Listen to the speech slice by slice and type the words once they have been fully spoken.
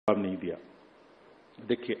जवाब नहीं दिया।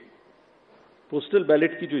 देखिए, पोस्टल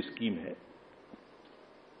बैलेट की जो स्कीम है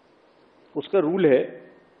उसका रूल है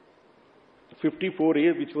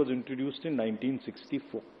 54A which was introduced in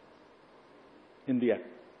 1964 in the act।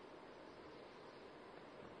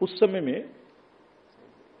 उस समय में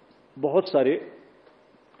बहुत सारे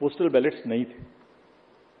पोस्टल बैलेट्स नहीं थे।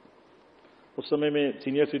 उस समय में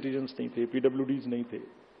सीनियर सिटीजन्स नहीं थे, पीडब्ल्यूडीज नहीं थे,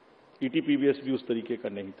 ईटीपीवीएस भी उस तरीके का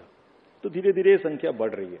नहीं था। तो धीरे धीरे संख्या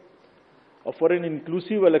बढ़ रही है और for an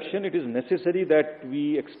inclusive election it is necessary that we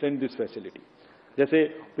extend this facility. जैसे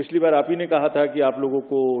पिछली बार आप ही ने कहा था कि आप लोगों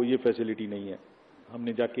को ये फैसिलिटी नहीं है,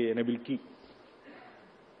 हमने जाके एनेबल की।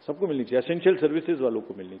 सबको मिलनी चाहिए, एसेंशियल सर्विसेज वालों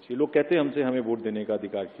को मिलनी चाहिए। लोग कहते हैं हमसे हमें वोट देने का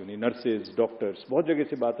अधिकार क्यों नहीं, नर्सेज, डॉक्टर्स, बहुत जगह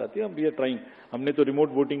से बात आती है। हम वी आर ट्राइंग, हमने तो रिमोट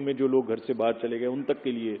वोटिंग में जो लोग घर से बाहर चले गए उन तक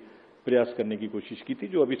के लिए प्रयास करने की कोशिश की थी,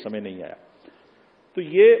 जो अभी समय नहीं आया। तो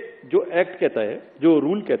ये जो एक्ट कहता है, जो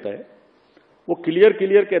रूल कहता है, वो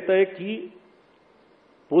क्लियर कहता है कि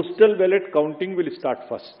postal ballot counting will start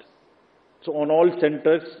first. So on all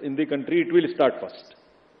centres in the country it will start first,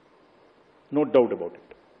 no doubt about it.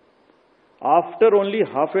 After only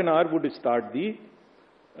half an hour would start the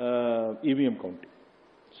EVM counting.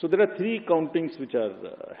 So there are three countings which are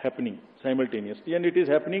happening simultaneously, and it is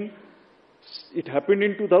happening. It happened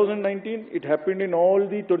in 2019. It happened in all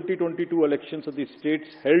the 2022 elections of the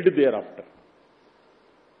states held thereafter.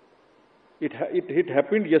 It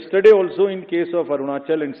happened yesterday also in case of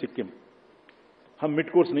Arunachal and Sikkim. हम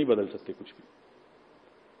mid course नहीं बदल सकते कुछ भी।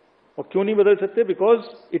 और क्यों नहीं बदल सकते?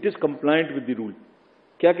 Because it is compliant with the rule.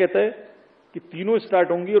 क्या कहता है कि तीनों स्टार्ट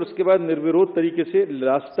होंगी और उसके बाद निर्विरोध तरीके से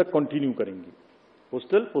लास्ट तक कंटिन्यू करेंगी।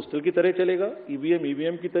 पोस्टल की तरह चलेगा,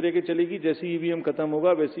 ईवीएम की तरह के चलेगी। जैसे ईवीएम खत्म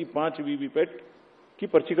होगा वैसे ही 5 वीवीपैट की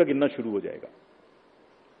पर्ची का गिनना शुरू हो जाएगा।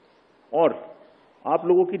 और आप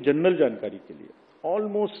लोगों की जनरल जानकारी के लिए,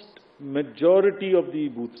 almost majority of the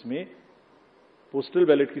booths में पोस्टल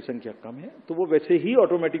बैलेट की संख्या कम है, तो वो वैसे ही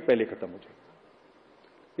ऑटोमेटिक पहले खत्म हो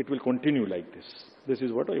जाएगा। It will continue like this. This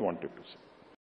is what I wanted to से।